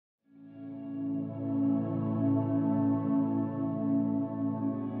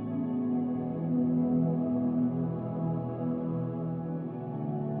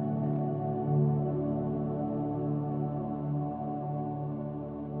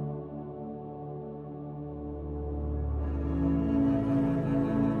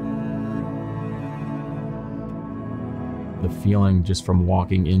feeling just from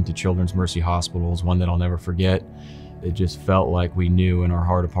walking into Children's Mercy Hospital is one that I'll never forget. It just felt like we knew in our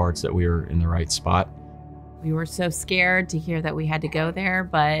heart of hearts that we were in the right spot. We were so scared to hear that we had to go there,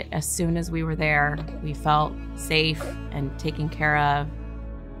 but as soon as we were there, we felt safe and taken care of.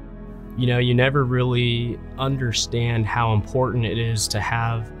 You know, you never really understand how important it is to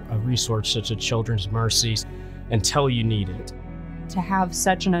have a resource such as Children's Mercy until you need it. To have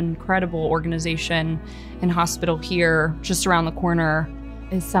such an incredible organization and hospital here just around the corner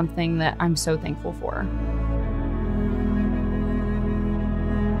is something that I'm so thankful for.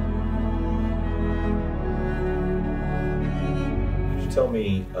 Could you tell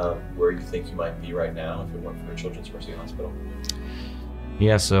me where you think you might be right now if it weren't for Children's Mercy Hospital?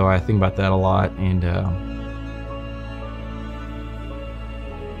 Yeah, so I think about that a lot, and the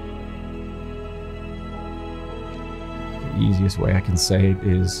easiest way I can say it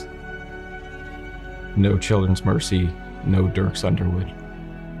is no Children's Mercy, no Dierks Underwood.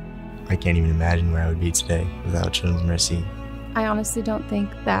 I can't even imagine where I would be today without Children's Mercy. I honestly don't think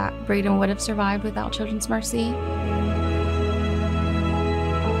that Braden would have survived without Children's Mercy.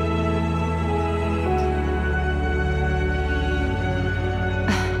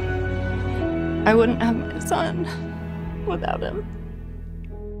 I wouldn't have my son without him.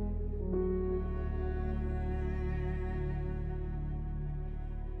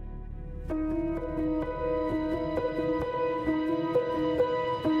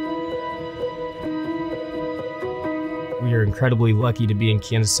 We are incredibly lucky to be in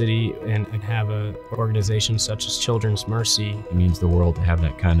Kansas City and have an organization such as Children's Mercy. It means the world to have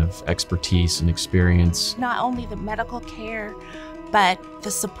that kind of expertise and experience. Not only the medical care, but the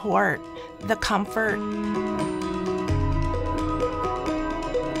support, the comfort.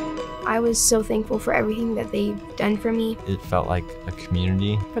 I was so thankful for everything that they've done for me. It felt like a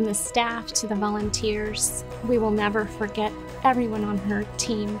community. From the staff to the volunteers, we will never forget everyone on her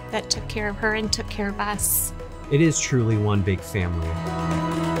team that took care of her and took care of us. It is truly one big family.